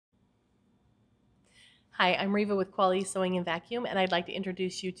Hi, I'm Reva with Quality Sewing and Vacuum, and I'd like to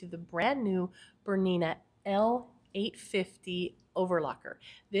introduce you to the brand new Bernina L850 overlocker.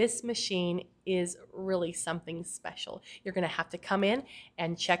 This machine is really something special. You're going to have to come in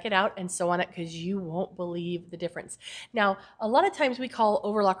and check it out and sew on it because you won't believe the difference. Now, a lot of times we call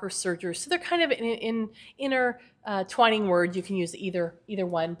overlockers sergers, so they're kind of in intertwining word. You can use either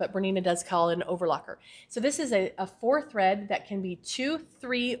one, but Bernina does call it an overlocker. So this is a 4-thread that can be 2,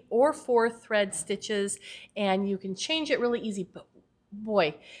 3, or 4 thread stitches, and you can change it really easy. But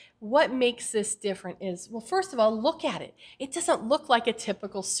boy, what makes this different is, well, first of all, look at it. It doesn't look like a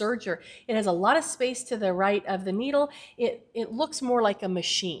typical serger. It has a lot of space to the right of the needle. It looks more like a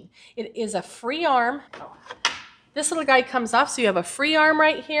machine. It is a free arm. This little guy comes off, so you have a free arm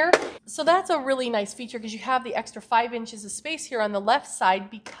right here. So that's a really nice feature because you have the extra 5 inches of space here on the left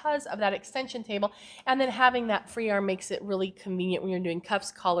side because of that extension table. And then having that free arm makes it really convenient when you're doing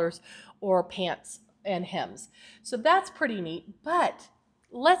cuffs, collars, or pants and hems. So that's pretty neat, but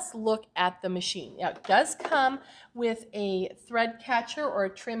let's look at the machine. Now, it does come with a thread catcher or a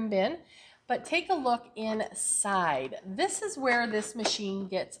trim bin, but take a look inside. This is where this machine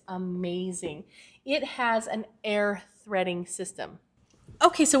gets amazing. It has an air threading system.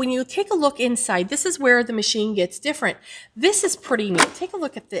 Okay, so when you take a look inside, this is where the machine gets different. This is pretty neat. Take a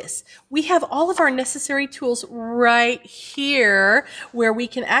look at this. We have all of our necessary tools right here where we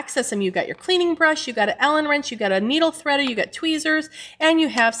can access them. You've got your cleaning brush, you've got an Allen wrench, you've got a needle threader, you've got tweezers, and you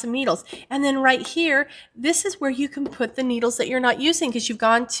have some needles. And then right here, this is where you can put the needles that you're not using because you've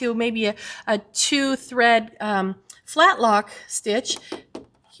gone to maybe a 2-thread flat lock stitch.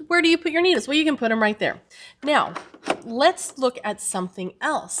 Where do you put your needles? Well, you can put them right there. Now, let's look at something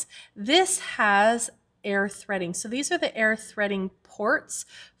else. This has air threading. So these are the air threading ports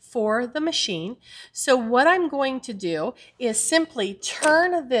for the machine. So what I'm going to do is simply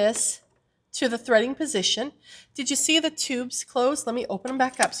turn this to the threading position. Did you see the tubes close? Let me open them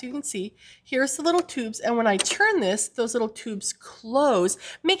back up so you can see. Here's the little tubes, and when I turn this, those little tubes close,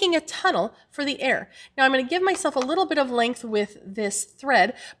 making a tunnel for the air. Now I'm going to give myself a little bit of length with this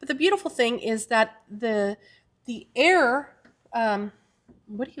thread, but the beautiful thing is that the air,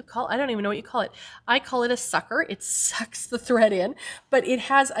 what do you call it? I don't even know what you call it. I call it a sucker. It sucks the thread in, but it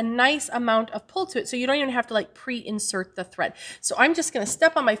has a nice amount of pull to it, so you don't even have to like pre-insert the thread. So I'm just going to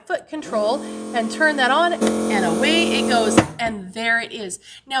step on my foot control and turn that on, and away it goes, and there it is.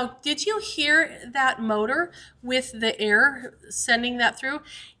 Now, did you hear that motor with the air sending that through?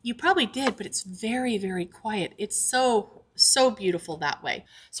 You probably did, but it's very, very quiet. It's so beautiful that way.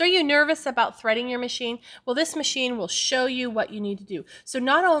 So are you nervous about threading your machine? Well, this machine will show you what you need to do. So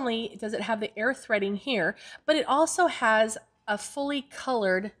not only does it have the air threading here, but it also has a fully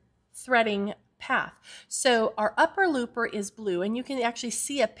colored threading path. So our upper looper is blue, and you can actually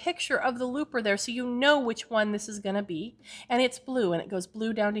see a picture of the looper there so you know which one this is going to be, and it's blue, and it goes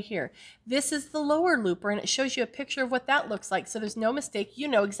blue down to here. This is the lower looper, and it shows you a picture of what that looks like, so there's no mistake. You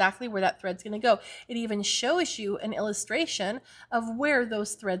know exactly where that thread's going to go. It even shows you an illustration of where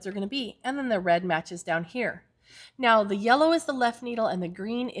those threads are going to be, and then the red matches down here. Now, the yellow is the left needle and the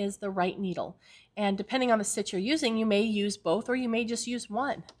green is the right needle. And depending on the stitch you're using, you may use both or you may just use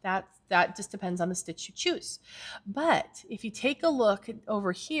one. That just depends on the stitch you choose. But if you take a look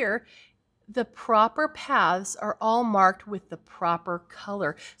over here, the proper paths are all marked with the proper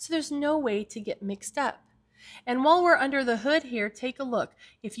color. So there's no way to get mixed up. And while we're under the hood here, take a look.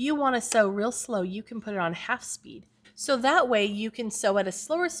 If you want to sew real slow, you can put it on half speed. So that way you can sew at a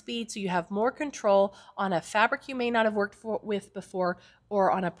slower speed so you have more control on a fabric you may not have worked with before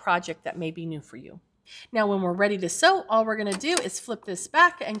or on a project that may be new for you. Now when we're ready to sew, all we're going to do is flip this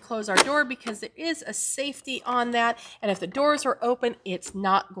back and close our door because there is a safety on that, and if the doors are open, it's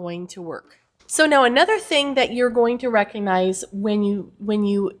not going to work. So now another thing that you're going to recognize when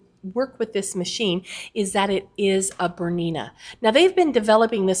you work with this machine is that it is a Bernina. Now they've been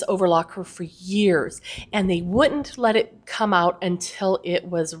developing this overlocker for years, and they wouldn't let it come out until it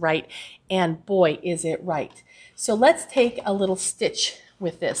was right, and boy is it right. So let's take a little stitch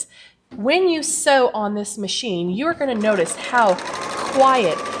with this. When you sew on this machine, you're going to notice how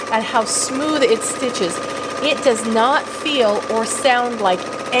quiet and how smooth it stitches. It does not feel or sound like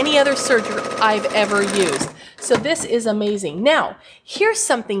any other serger I've ever used. So this is amazing. Now, here's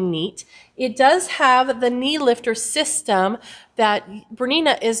something neat. It does have the knee lifter system that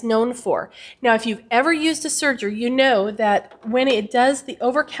Bernina is known for. Now, if you've ever used a serger, you know that when it does the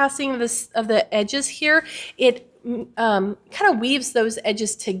overcasting of the edges here, it kind of weaves those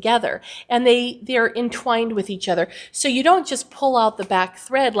edges together, and they're entwined with each other. So you don't just pull out the back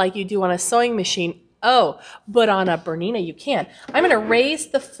thread like you do on a sewing machine. Oh, but on a Bernina you can. I'm going to raise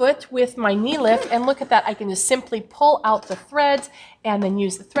the foot with my knee lift, and look at that. I can just simply pull out the threads and then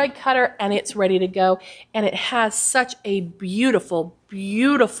use the thread cutter, and it's ready to go. And it has such a beautiful,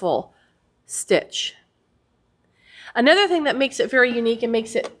 beautiful stitch. Another thing that makes it very unique and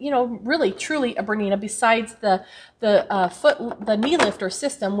makes it, really truly a Bernina, besides the knee lifter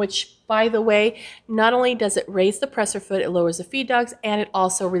system, which, by the way, not only does it raise the presser foot, it lowers the feed dogs, and it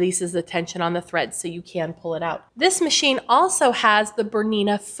also releases the tension on the thread so you can pull it out. This machine also has the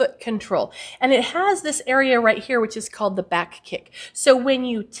Bernina foot control, and it has this area right here which is called the back kick. So when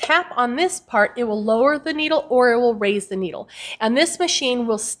you tap on this part, it will lower the needle or it will raise the needle. And this machine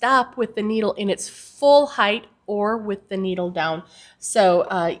will stop with the needle in its full height or with the needle down. So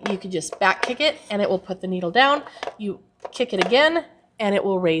you could just back kick it and it will put the needle down. You kick it again and it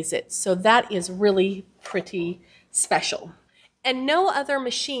will raise it. So that is really pretty special. And no other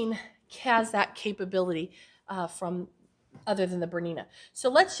machine has that capability from other than the Bernina. So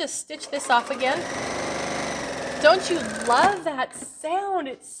let's just stitch this off again. Don't you love that sound?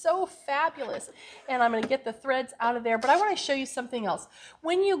 It's so fabulous. And I'm going to get the threads out of there, but I want to show you something else.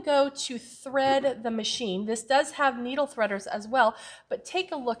 When you go to thread the machine, this does have needle threaders as well, but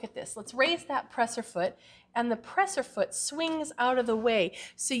take a look at this. Let's raise that presser foot, and the presser foot swings out of the way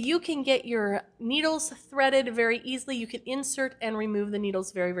so you can get your needles threaded very easily. You can insert and remove the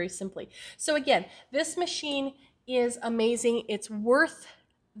needles very, very simply. So again, this machine is amazing. It's worth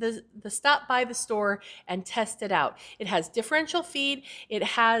the stop by the store and test it out. It has differential feed, it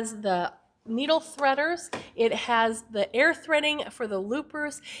has the needle threaders, it has the air threading for the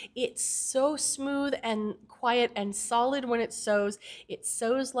loopers. It's so smooth and quiet and solid when it sews. It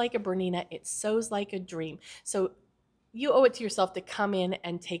sews like a Bernina, it sews like a dream. So you owe it to yourself to come in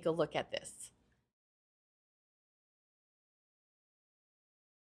and take a look at this.